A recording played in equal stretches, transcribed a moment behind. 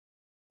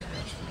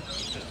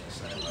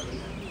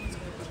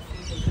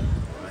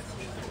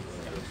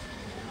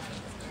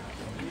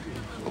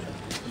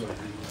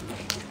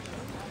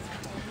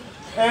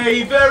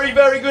A very,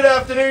 very good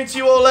afternoon to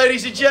you all,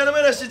 ladies and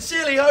gentlemen. I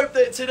sincerely hope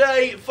that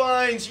today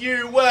finds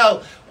you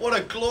well. What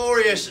a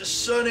glorious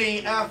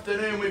sunny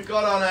afternoon we've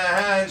got on our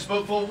hands.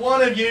 But for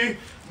one of you,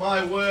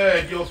 my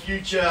word, your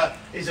future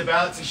is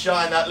about to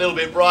shine that little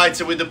bit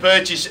brighter with the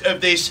purchase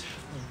of this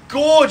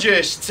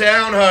gorgeous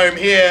townhome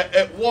here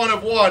at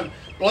 101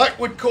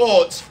 Blackwood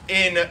Court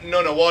in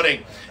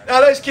Nunawading. Now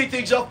let's kick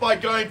things off by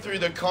going through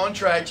the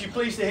contract. You're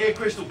pleased to hear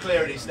crystal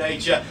clear in its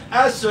nature.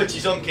 As such,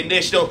 is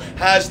unconditional,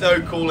 has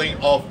no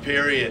cooling off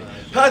period.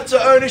 Path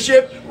to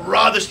ownership,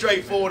 rather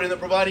straightforward in that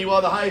providing you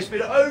are the highest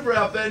bidder over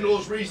our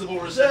vendor's reasonable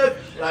reserve,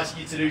 we'll ask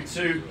you to do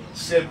two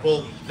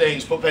simple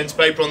things. Put pen to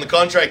paper on the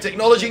contract,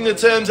 acknowledging the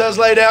terms as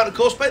laid out. Of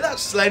course, pay that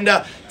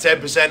slender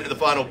 10% of the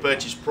final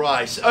purchase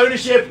price.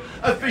 Ownership,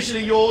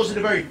 officially yours in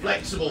a very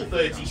flexible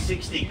 30,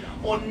 60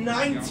 or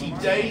 90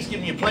 days,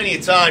 giving you plenty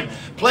of time,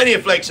 plenty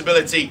of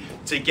flexibility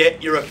to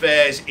get your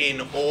affairs in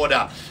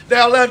order.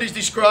 Now, land is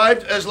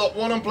described as Lot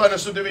 1 on Planner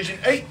Subdivision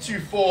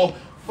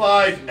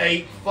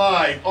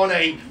 824585 on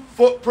a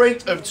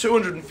footprint of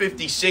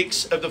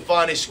 256 of the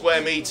finest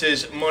square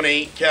metres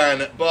money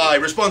can buy.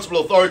 Responsible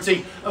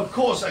authority, of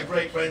course, our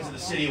great friends of the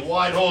City of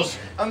Whitehorse,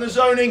 and the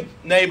zoning,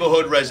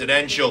 neighbourhood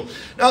residential.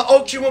 Now,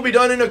 auction will be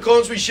done in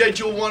accordance with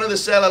Schedule 1 of the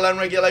Sale of Land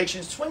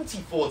Regulations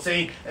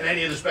 2014 and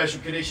any of the special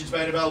conditions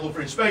made available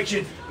for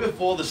inspection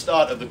before the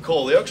start of the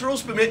call. The auction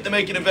rules permit the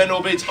making of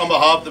vendor bids on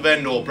behalf of the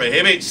vendor,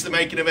 prohibits the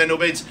making of vendor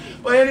bids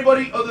by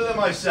anybody other than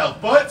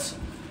myself. But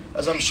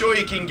as I'm sure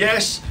you can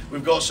guess,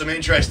 we've got some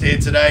interest here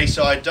today,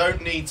 so I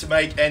don't need to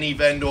make any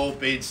vendor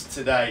bids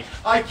today.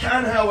 I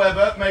can,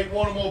 however, make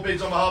one or more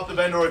bids on behalf of the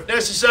vendor if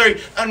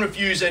necessary and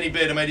refuse any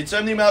bid. I may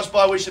determine the amounts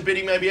by which the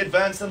bidding may be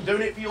advanced. I'm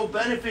doing it for your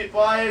benefit,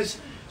 buyers.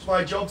 It's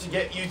my job to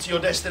get you to your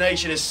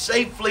destination as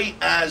safely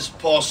as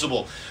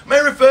possible. I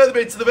may refer the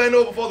bid to the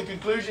vendor before the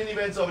conclusion. In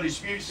the event of a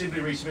dispute, simply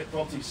resubmit the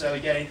property for sale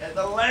again at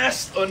the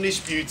last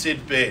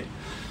undisputed bid.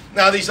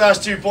 Now, these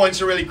last 2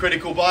 points are really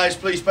critical, buyers.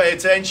 Please pay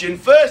attention.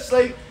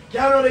 Firstly,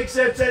 cannot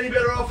accept any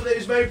bidder offer that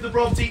is made for the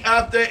property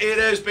after it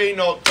has been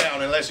knocked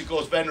down, unless, of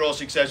course, vendor or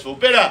successful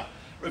bidder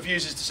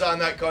refuses to sign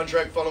that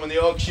contract following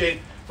the auction.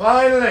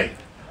 Finally,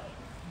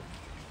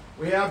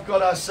 we have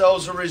got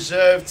ourselves a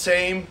reserve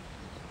team,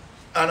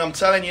 and I'm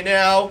telling you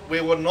now,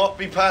 we will not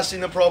be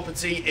passing the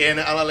property in,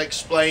 and I'll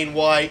explain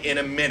why in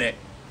a minute.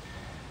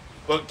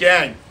 But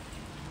gang,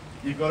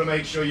 you've got to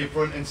make sure you're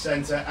front and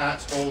centre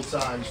at all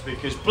times,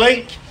 because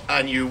blink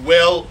and you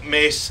will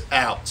miss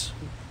out.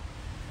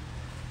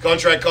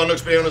 Contract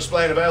conduct's been on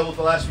display and available for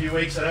the last few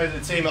weeks. I know that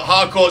the team at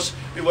Harcourts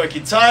have been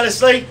working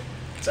tirelessly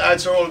to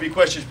answer all of your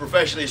questions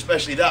professionally,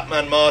 especially that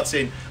man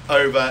Martin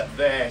over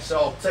there. So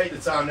I'll take the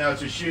time now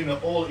to assume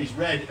that all is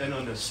read and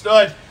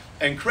understood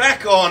and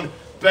crack on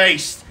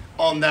based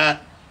on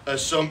that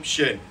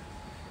assumption.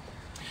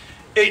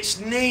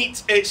 It's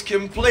neat, it's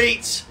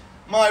complete.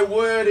 My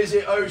word, is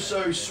it oh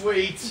so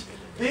sweet.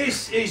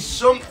 This is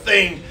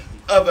something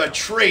of a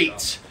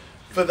treat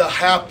for the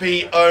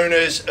happy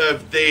owners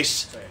of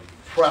this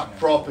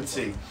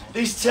property.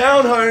 This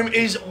townhome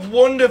is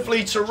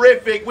wonderfully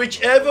terrific,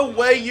 whichever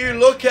way you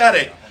look at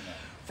it.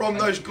 From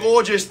those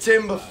gorgeous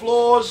timber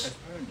floors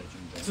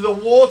to the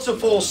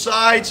waterfall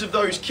sides of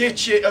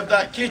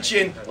that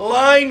kitchen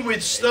lined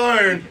with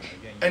stone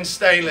and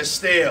stainless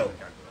steel.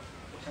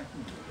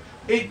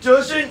 It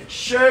doesn't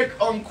shirk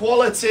on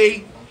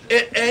quality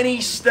at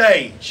any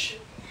stage,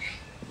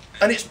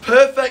 and it's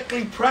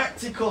perfectly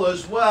practical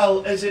as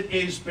well as it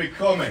is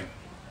becoming,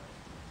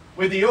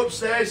 with the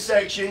upstairs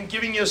section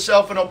giving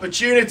yourself an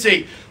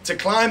opportunity to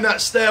climb that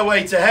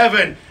stairway to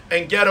heaven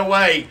and get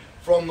away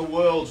from the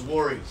world's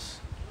worries.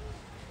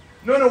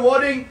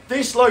 Nunawading,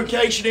 this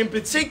location in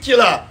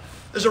particular,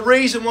 there's a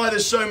reason why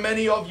there's so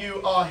many of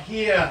you are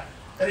here,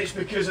 and it's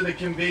because of the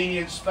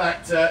convenience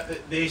factor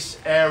that this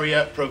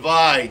area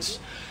provides.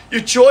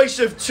 Your choice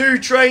of 2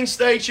 train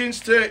stations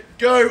to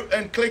go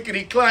and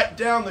clickety-clack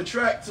down the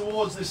track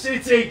towards the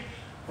city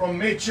from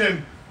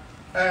Mitcham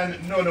and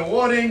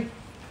Nunawading.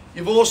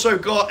 You've also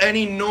got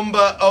any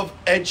number of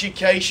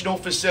educational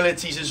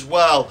facilities as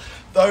well.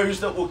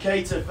 Those that will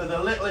cater for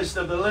the littlest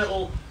of the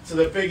little to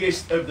the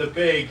biggest of the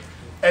big.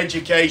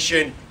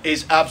 Education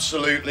is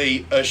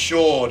absolutely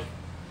assured.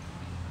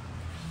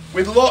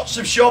 With lots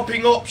of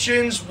shopping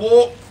options,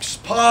 walks,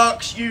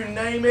 parks, you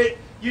name it,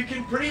 you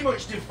can pretty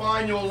much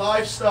define your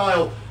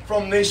lifestyle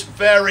from this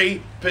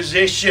very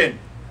position.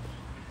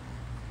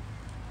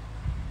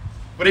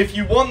 But if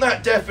you want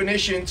that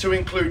definition to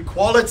include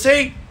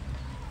quality,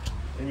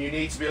 then you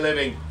need to be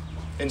living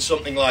in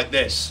something like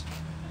this.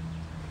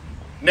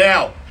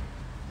 Now,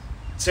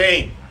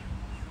 team,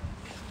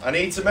 I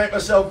need to make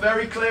myself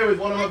very clear with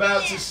what I'm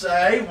about to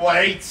say.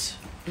 Wait.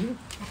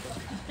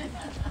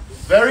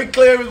 Very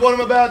clear with what I'm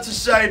about to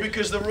say,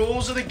 because the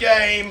rules of the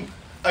game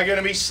are going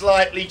to be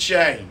slightly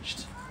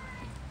changed.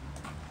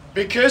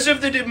 Because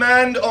of the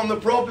demand on the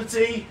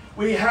property,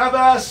 we have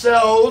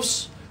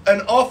ourselves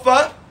an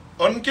offer,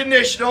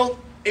 unconditional,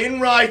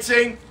 in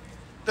writing,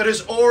 that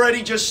has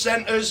already just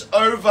sent us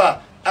over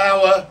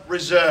our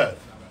reserve.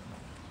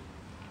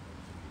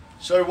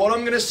 So what I'm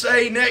going to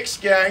say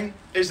next, gang,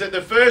 is that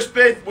the first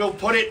bid, we'll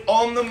put it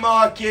on the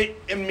market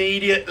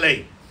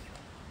immediately.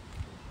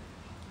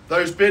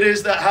 Those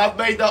bidders that have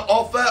made that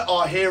offer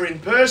are here in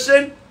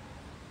person,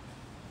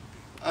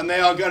 and they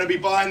are going to be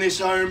buying this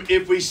home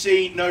if we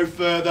see no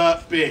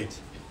further bid.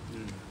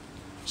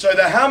 So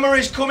the hammer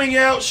is coming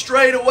out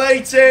straight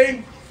away,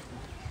 team.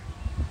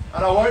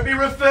 And I won't be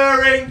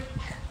referring,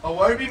 I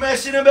won't be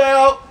messing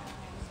about.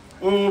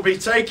 We will be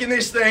taking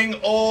this thing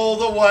all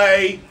the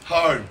way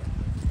home.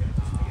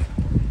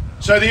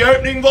 So the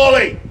opening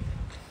volley,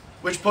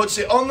 which puts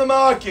it on the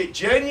market,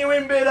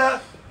 genuine bidder,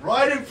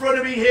 right in front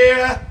of me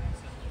here,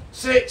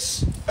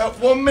 sits at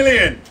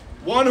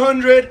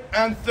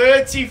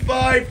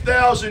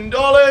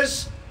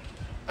 $1,135,000,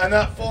 and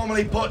that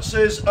formally puts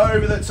us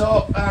over the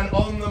top and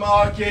on the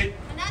market.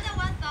 Another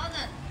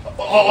 1,000.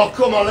 Oh,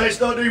 come on,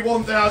 let's not do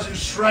 1,000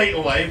 straight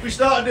away. If we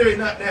start doing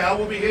that now,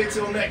 we'll be here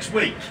till next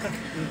week.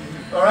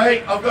 All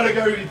right, I've got to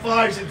go with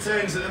 5s and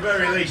 10s at the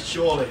very least,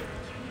 surely.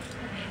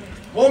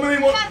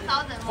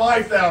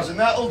 5,000,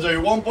 that'll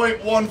do.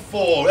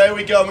 1.14. There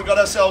we go. We've got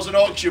ourselves an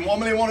auction.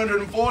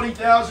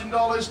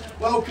 $1,140,000.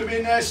 Welcome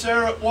in there,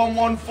 sir, at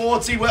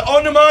 1,140. We're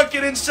on the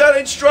market and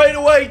selling straight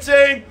away,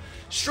 team.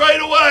 Straight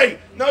away.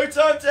 No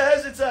time to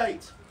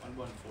hesitate.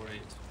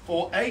 1,148.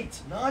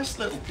 48. Nice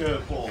little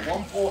curveball.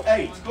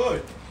 148.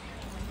 Good.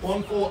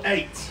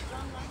 148.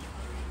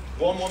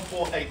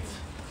 1,148.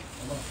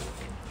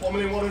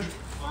 1,100,000.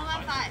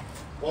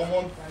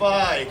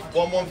 115.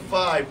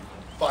 115.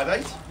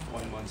 58.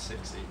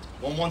 1,168.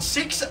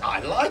 116. I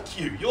like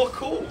you. You're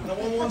cool. No,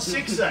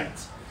 1,168.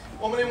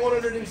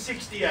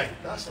 1,168.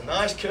 That's a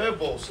nice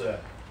curveball, sir.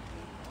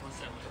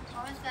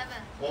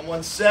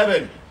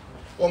 117.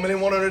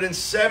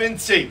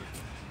 1,170.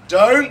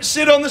 Don't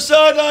sit on the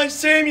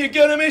sidelines, team. You're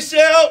gonna miss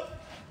out.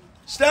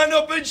 Stand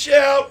up and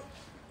shout.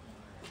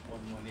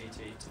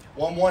 1,188.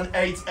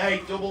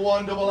 1,188.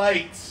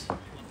 1,188.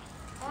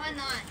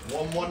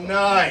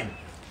 119.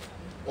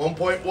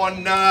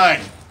 1.19.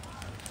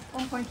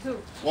 1.2.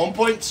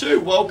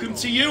 1.2, welcome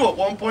to you at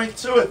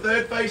 1.2. A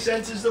third base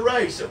enters the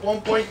race at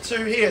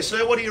 1.2 here.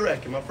 Sir, what do you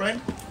reckon, my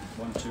friend?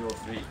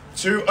 1,203.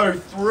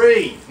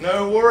 203.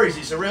 No worries,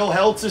 it's a real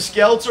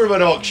helter-skelter of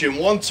an auction.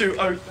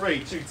 1,203.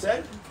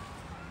 210.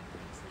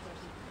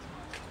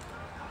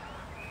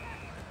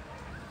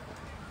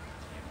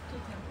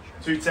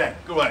 210.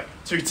 Good way.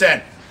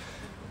 210.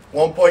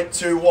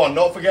 1.21.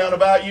 Not forgetting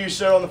about you,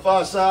 sir, on the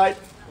far side.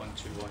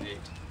 1,218.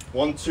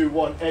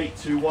 1,218.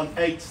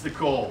 218's the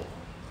call.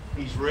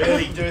 He's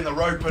really doing the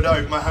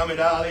rope-a-dope Muhammad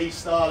Ali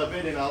style of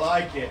bidding. I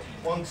like it.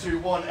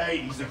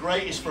 1,218. He's the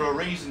greatest for a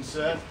reason,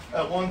 sir.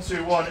 At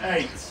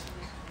 1,218.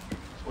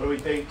 What do we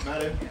think,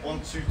 madam?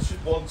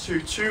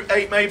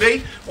 1,228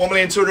 maybe?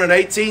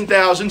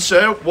 1,218,000,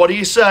 sir. What do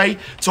you say?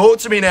 Talk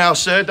to me now,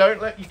 sir.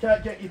 Don't let you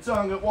can't get your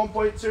tongue at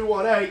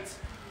 1.218.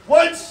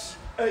 Once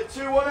at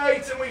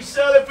 218, and we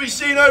sell if we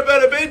see no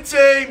better bid,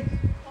 team.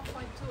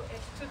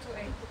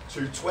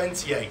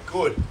 228.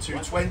 Good.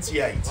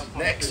 228.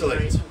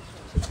 Excellent.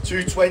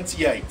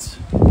 228.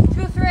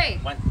 23.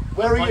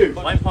 Where are you?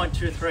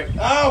 1.23.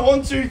 Ah,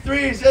 1, 2,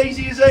 3 is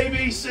easy as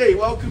ABC.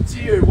 Welcome to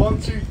you.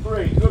 1, 2,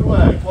 3. Good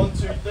work. 1,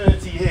 2,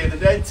 30 here. The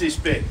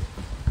dentist bid.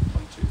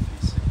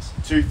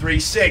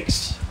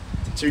 236.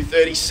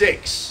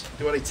 236.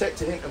 Do I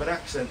detect a hint of an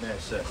accent there,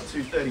 sir?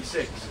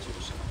 236.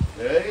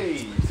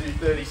 Hey,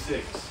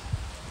 236.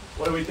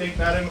 What do we think,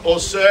 madam? Or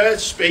sir,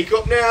 speak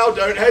up now.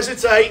 Don't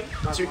hesitate.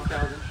 1,000.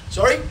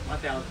 Sorry?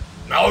 1,000.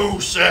 No,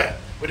 sir.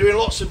 We're doing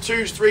lots of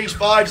 2s, 3s,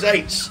 5s,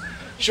 8s.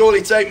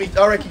 Surely take me.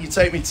 I reckon you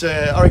take me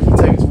to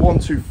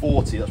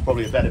 1,240. That's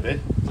probably a better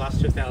bid. Plus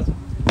 2,000.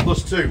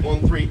 Plus 2,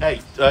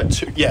 138.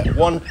 2, yeah,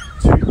 1,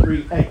 2,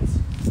 3, 8.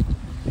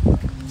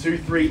 2,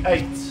 3,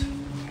 8.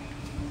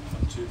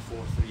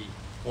 1,243.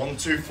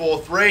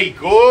 1,243.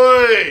 Good.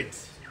 I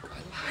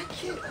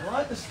like it. I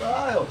like the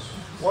styles.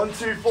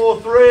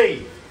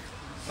 1,243.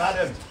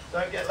 Madam,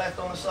 don't get left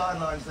on the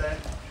sidelines there.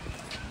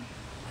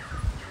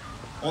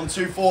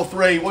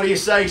 1,243. What do you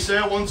say,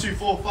 sir?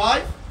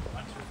 1,245?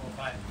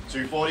 1,245.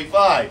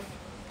 245.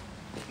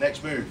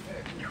 Next move.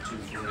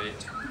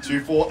 248.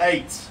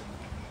 248.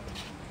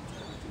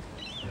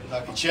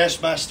 Like a chess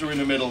master in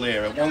the middle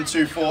there at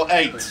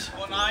 1,248.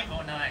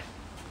 49.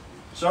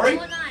 Sorry?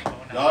 49.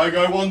 No,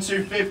 go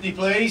 1,250,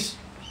 please.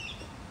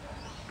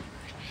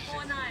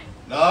 49.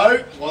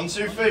 No,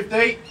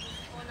 1,250.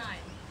 49.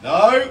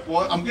 No,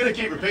 I'm going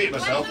to keep repeating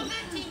myself.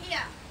 150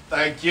 here.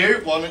 Thank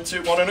you. 1 and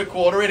 2, 1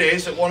 1/4 it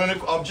is. At 1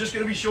 I'm just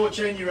going to be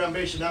shortchanging your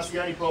ambition. That's the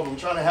only problem. I'm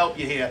trying to help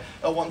you here.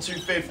 At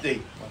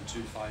 1,250.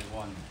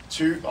 1,251.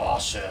 2. Oh,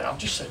 sir, I've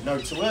just said no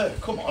to her.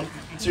 Come on.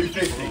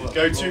 250.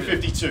 Go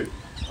 252.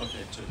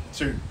 Okay,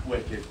 2.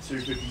 Wicked.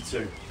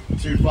 252.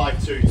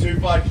 252.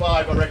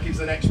 255. I reckon is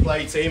the next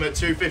play, team at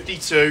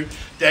 252.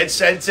 Dead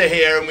centre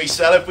here, and we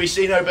sell if we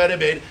see no better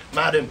bid.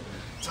 Madam,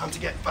 time to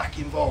get back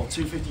involved.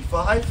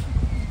 255.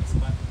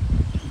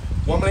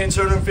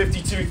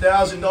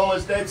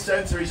 $1,252,000 dead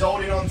centre. He's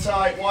holding on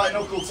tight. White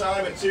knuckle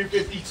time at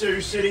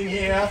 252. Sitting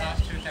here. Plus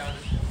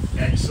 2,000.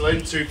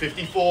 Excellent.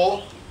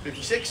 254.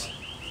 56?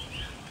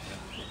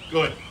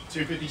 Good.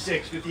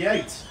 256,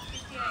 58. 58.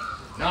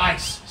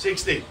 Nice.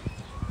 60.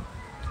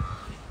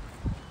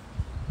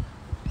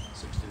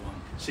 61.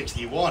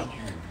 61.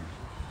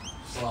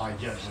 Slide,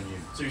 gentlemen, you.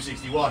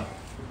 261.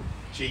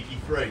 Cheeky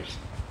 3.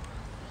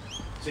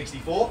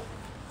 64.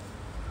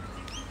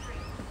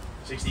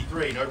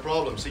 63, no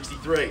problem.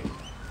 63.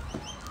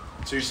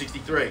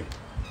 263.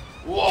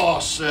 Whoa,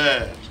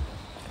 sir.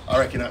 I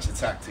reckon that's a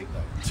tactic,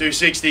 though.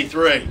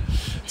 263.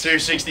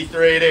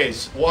 263 it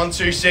is.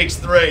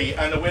 1263.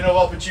 And the window of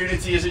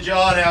opportunity is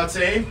ajar now,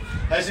 team.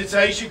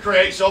 Hesitation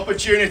creates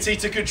opportunity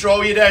to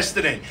control your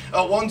destiny.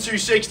 At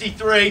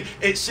 1263,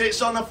 it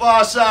sits on the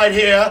far side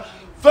here.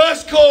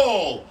 First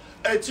call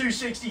at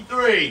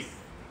 263.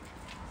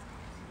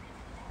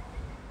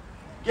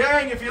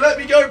 Gang, if you let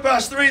me go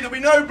past 3, there'll be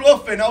no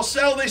bluffing. I'll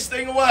sell this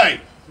thing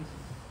away.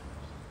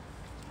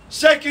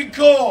 Second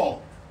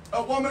call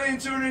at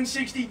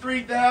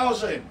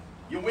 1,263,000.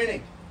 You're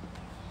winning.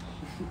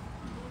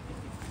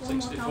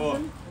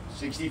 64.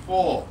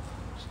 64.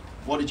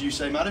 What did you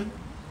say, madam?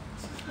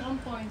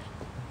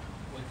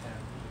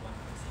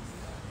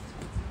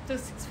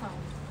 265.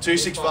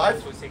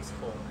 265?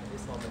 264.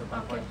 This one with the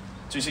Okay.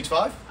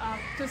 265?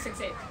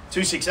 268.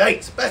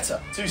 268. Better.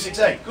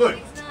 268. Good.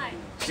 69.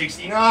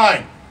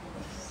 69.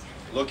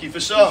 Lucky for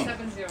some.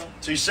 270.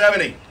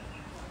 270.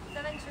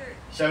 72.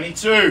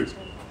 72.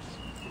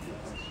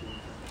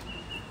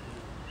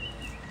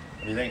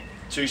 What do you think?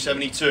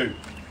 272.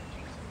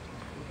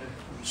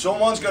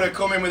 Someone's going to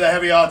come in with a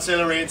heavy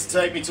artillery and to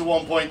take me to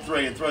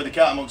 1.3 and throw the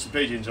cat amongst the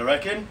pigeons, I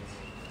reckon.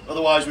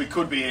 Otherwise, we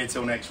could be here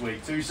till next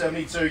week.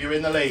 272, you're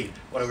in the lead.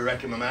 What do we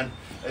reckon, my man?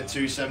 At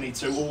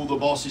 272, all the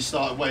bosses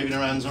started waving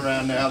their hands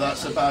around now.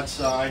 That's a bad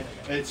sign.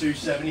 At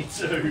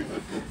 272.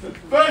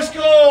 First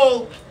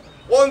call!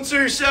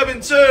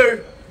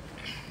 1272.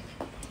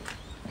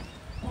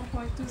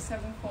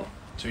 1.274.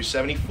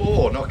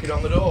 274, knocking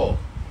on the door.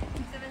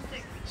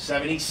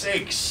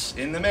 76. 76,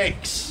 in the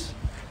mix.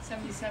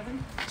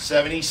 77.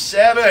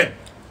 77.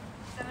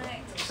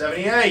 78.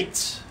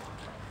 78.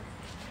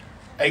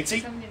 80.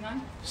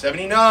 79.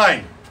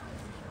 79.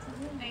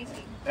 80.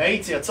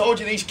 80. I told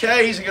you these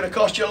Ks are going to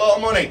cost you a lot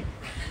of money.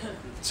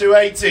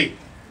 280.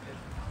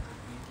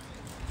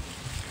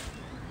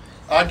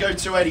 I'd go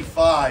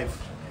 285.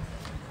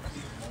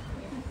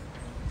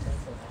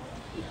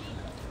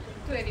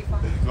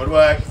 285. Good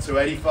work.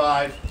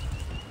 285.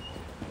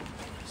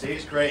 See,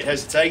 it's created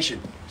hesitation.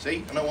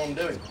 See, I know what I'm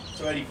doing.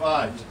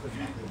 285.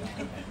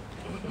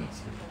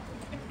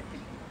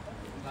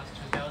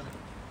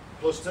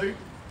 Plus 2.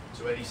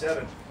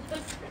 287.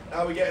 How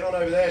are we getting on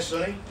over there,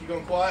 Sonny? You've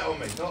gone quiet on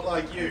me. Not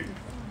like you.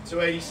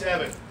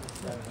 287.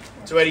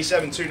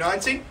 287.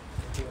 290.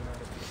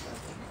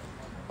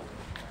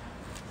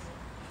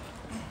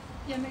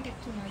 Yeah, make it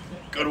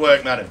 290. Good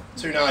work, madam.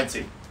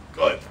 290.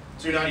 Good.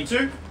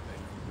 292.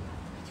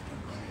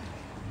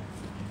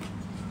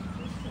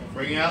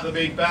 Bringing out the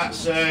big bats,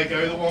 sir.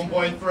 Go the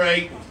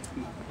 1.3.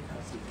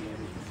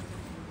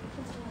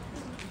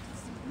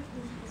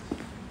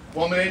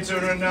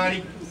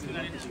 1,290.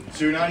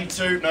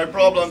 292, no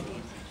problem.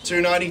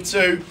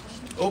 292.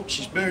 Oh,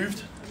 she's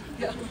moved.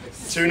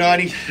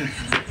 290.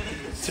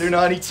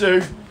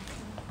 292.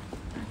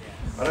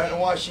 I don't know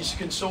why she's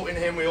consulting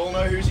him. We all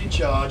know who's in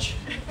charge.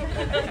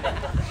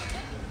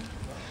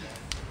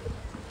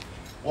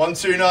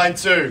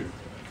 1292.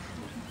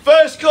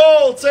 First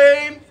call,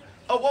 team.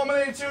 At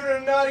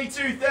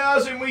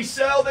 1,292,000, we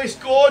sell this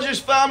gorgeous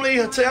family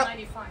hotel.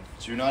 295.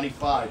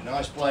 295.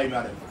 Nice play,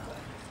 madam.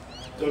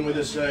 Done with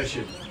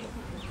assertion.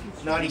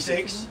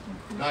 96.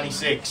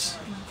 96.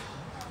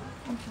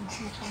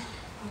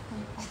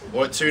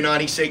 We're at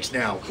 296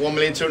 now.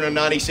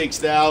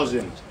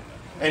 1,296,000.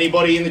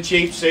 Anybody in the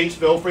cheap seats,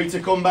 feel free to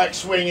come back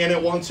swinging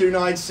at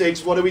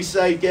 1296. What do we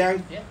say,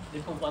 gang? Yeah, they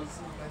put one.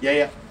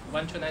 Yeah.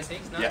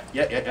 1296 now.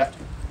 Yeah.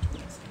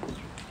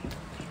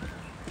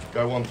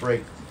 Go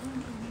 13.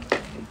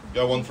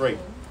 Go 13.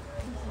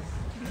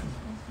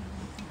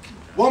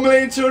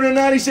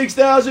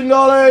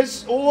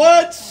 $1,296,000.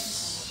 What?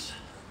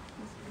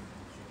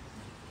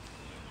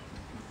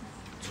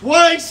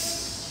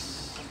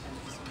 Twice.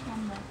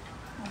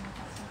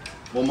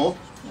 One more.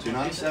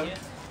 297.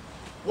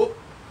 Whoop.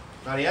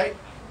 98.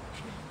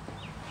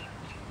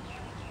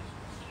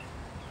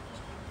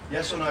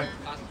 Yes or no?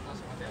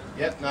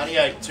 Yep,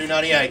 98.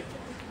 298.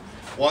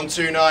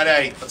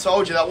 1298. I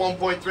told you that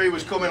 1.3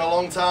 was coming a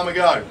long time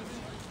ago.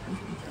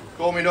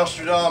 Call me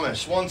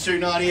Nostradamus.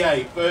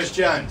 1298. First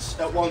chance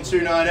at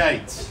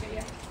 1298. Okay,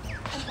 yeah.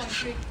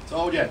 1.3.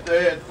 Told you.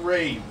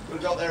 3. We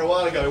got there a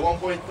while ago.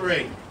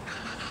 1.3.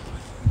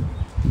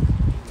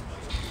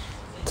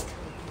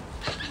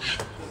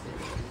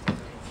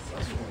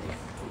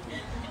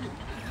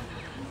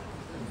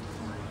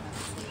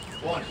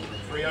 One.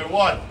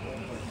 301.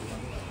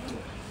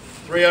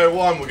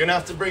 301. We're going to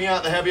have to bring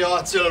out the heavy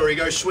artillery.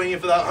 Go swinging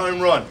for that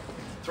home run.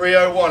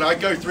 301.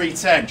 I'd go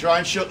 310. Try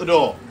and shut the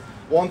door.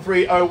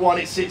 1301.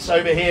 It sits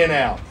over here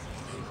now.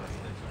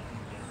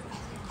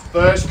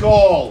 First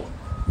call.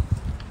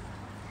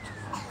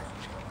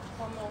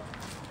 One more.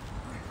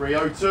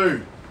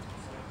 302.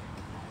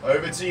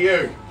 Over to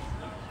you.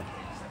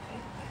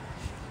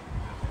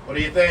 What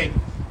do you think?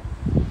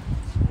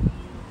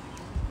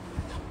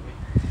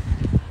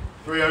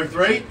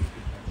 303.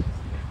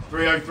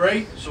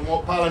 303.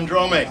 Somewhat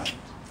palindromic.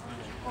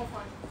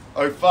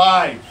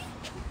 05.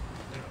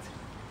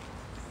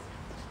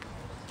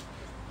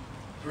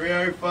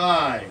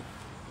 305.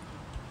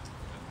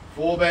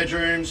 4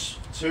 bedrooms,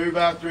 2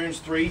 bathrooms,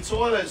 3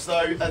 toilets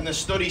though, and the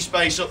study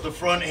space up the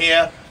front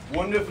here.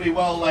 Wonderfully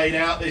well laid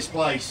out, this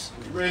place.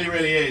 It really,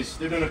 really is.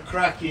 They've done a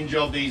cracking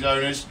job, these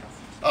owners.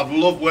 I've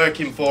loved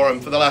working for them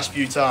for the last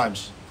few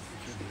times.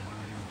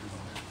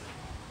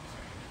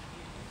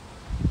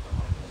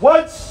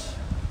 What?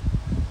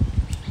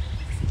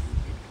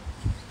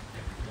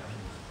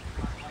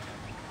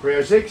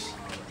 306.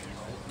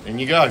 In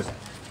you go.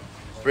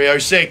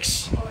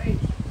 306.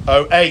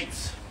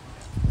 08.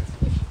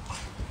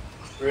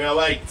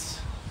 308.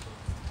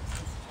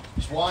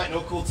 It's white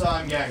knuckle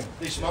time, gang.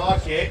 This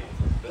market,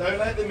 don't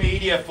let the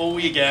media fool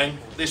you, gang.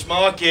 This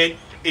market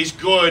is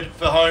good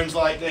for homes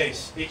like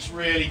this. It's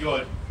really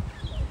good.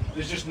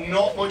 There's just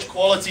not much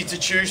quality to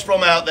choose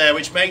from out there,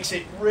 which makes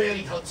it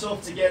really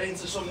tough to get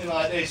into something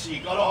like this. So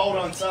you've got to hold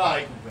on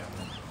tight.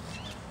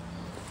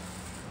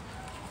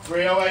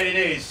 308 it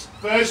is.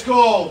 First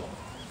call.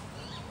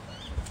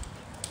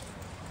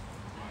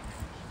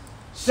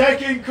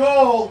 Second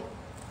call.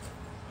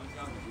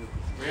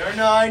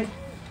 309.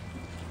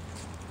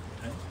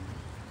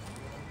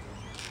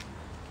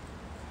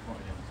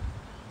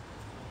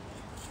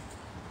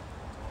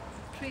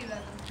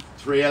 311.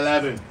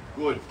 311.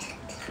 Good.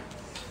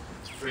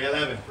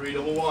 311.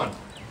 311. What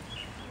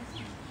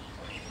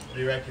do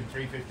you reckon?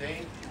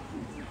 315?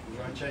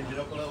 Try and change it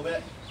up a little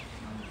bit.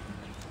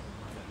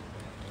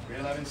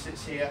 311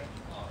 sits here.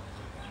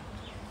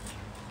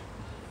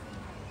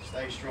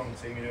 Stay strong,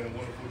 team. You're doing a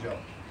wonderful job.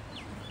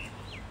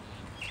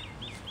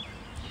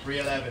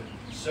 311.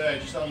 Sir,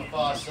 just on the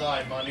far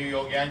side, my New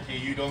York Yankee. Are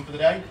you done for the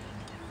day?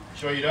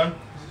 Sure you're done?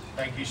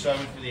 Thank you so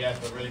much for the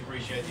effort. Really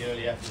appreciate the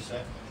early effort,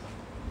 sir.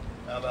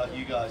 How about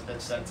you guys, dead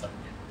centre?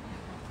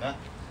 Nah?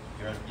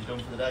 You're done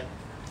for the day?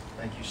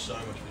 Thank you so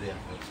much for the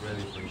effort.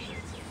 Really appreciate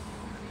it.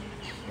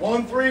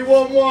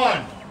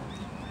 1311.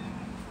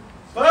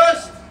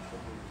 First.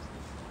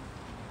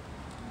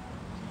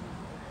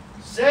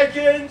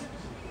 Second.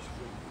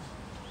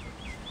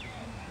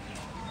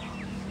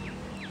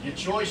 Your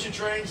choice of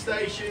train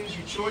stations,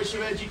 your choice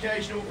of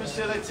educational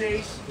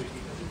facilities.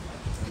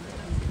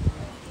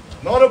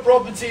 Not a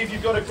property if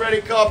you've got a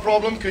credit card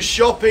problem, because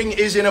shopping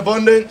is in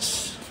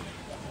abundance.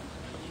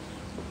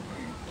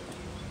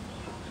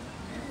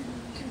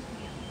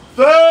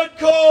 Third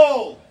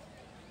call.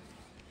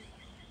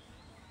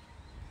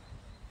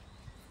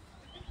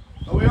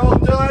 Are we all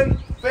done?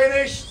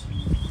 Finished?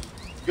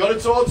 You've got to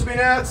talk to me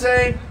now,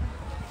 team.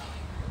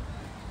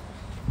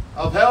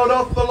 I've held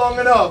off for long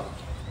enough.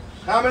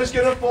 Hammer's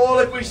going to fall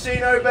if we see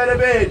no better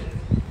bid.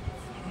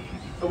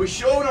 Are we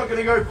sure we're not going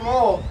to go for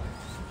more?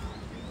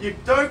 You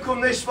don't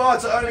come this far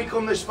to only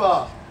come this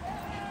far.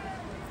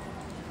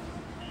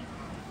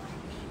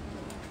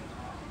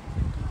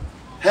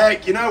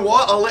 Heck, you know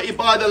what? I'll let you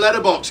buy the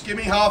letterbox. Give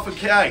me half a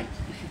K.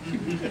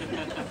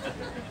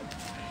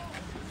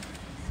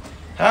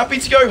 Happy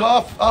to go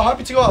half.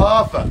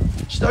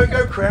 Just don't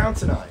go crown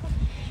tonight.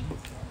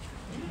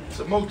 It's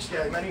a mugs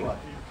game anyway.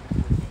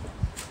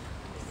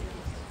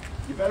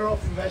 You're better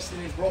off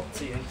investing in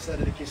property instead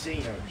of the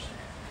casinos.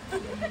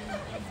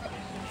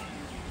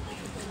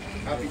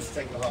 Happy to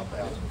take the half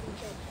out.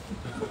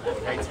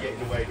 I hate to get in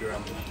the way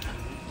around.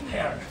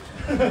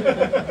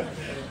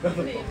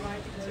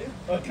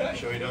 Okay.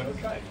 Sure you don't?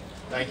 Okay.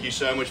 Thank you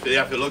so much for the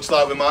effort. Looks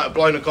like we might have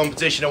blown the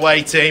competition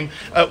away, team,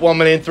 at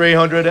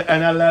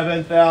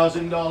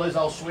 $1,311,000.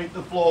 I'll sweep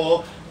the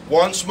floor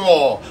once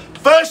more.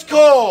 First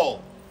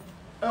call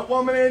at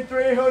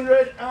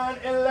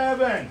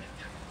 $1,311,000.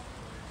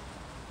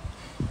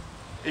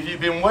 If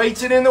you've been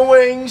waiting in the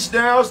wings,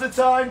 now's the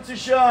time to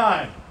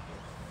shine.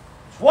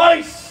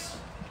 Twice.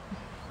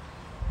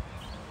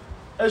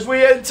 As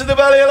we head to the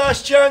Valley of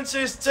Last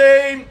Chances,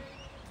 team.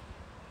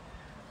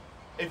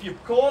 If you're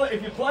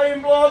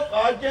playing block,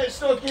 I'd get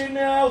stuck in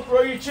now.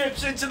 Throw your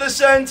chips into the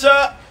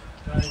centre.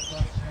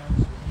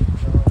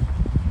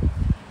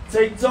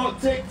 Tick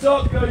tock,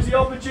 goes the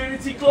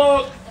opportunity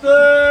clock.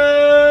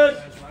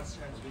 Third.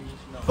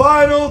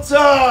 Final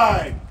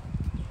time.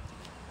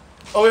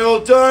 Are we all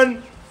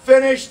done?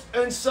 Finished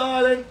and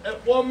silent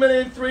at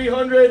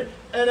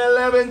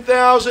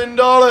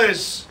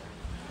 $1,311,000.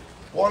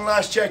 One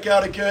last check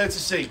out of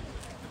courtesy.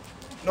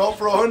 Not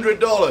for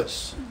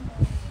 $100.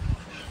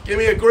 Give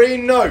me a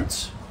green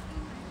note.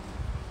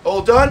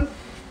 All done?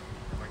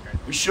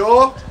 We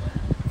sure?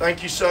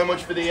 Thank you so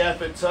much for the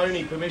effort,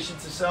 Tony. Permission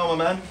to sell,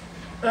 my man.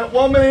 At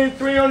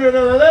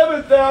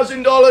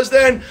 $1,311,000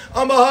 then,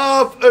 on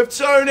behalf of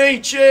Tony,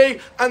 Chi,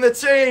 and the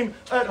team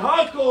at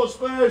Harcourts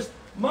First,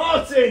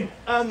 Martin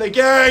and the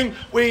gang,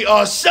 we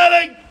are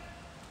selling.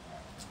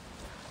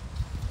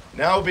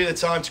 Now will be the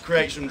time to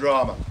create some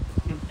drama.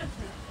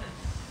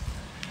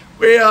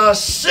 We are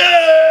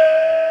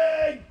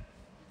selling.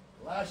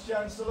 Last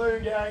chance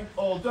saloon gang,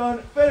 all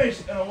done,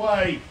 finished and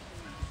away.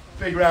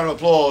 Big round of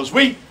applause.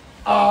 We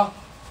are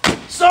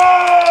sold!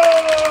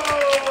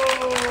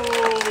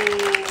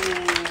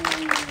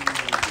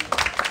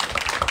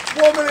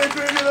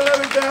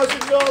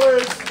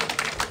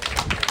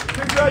 $1,311,000.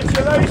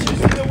 Congratulations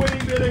to the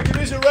winning bidder. It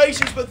is a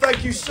racist, but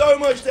thank you so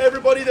much to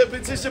everybody that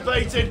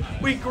participated.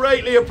 We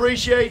greatly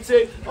appreciate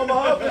it. On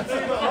behalf of the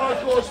team at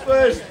Harcourts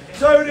First,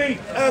 Tony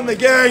and the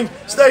gang,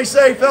 stay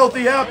safe,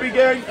 healthy, happy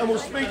gang, and we'll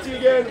speak to you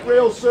again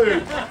real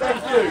soon.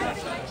 Thank you.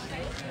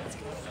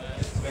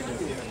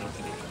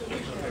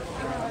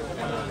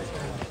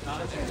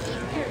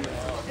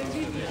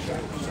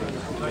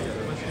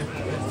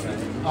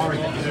 I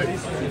reckon you do.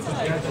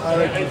 I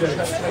reckon you do.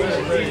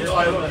 I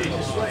look in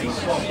your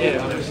space.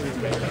 Yeah.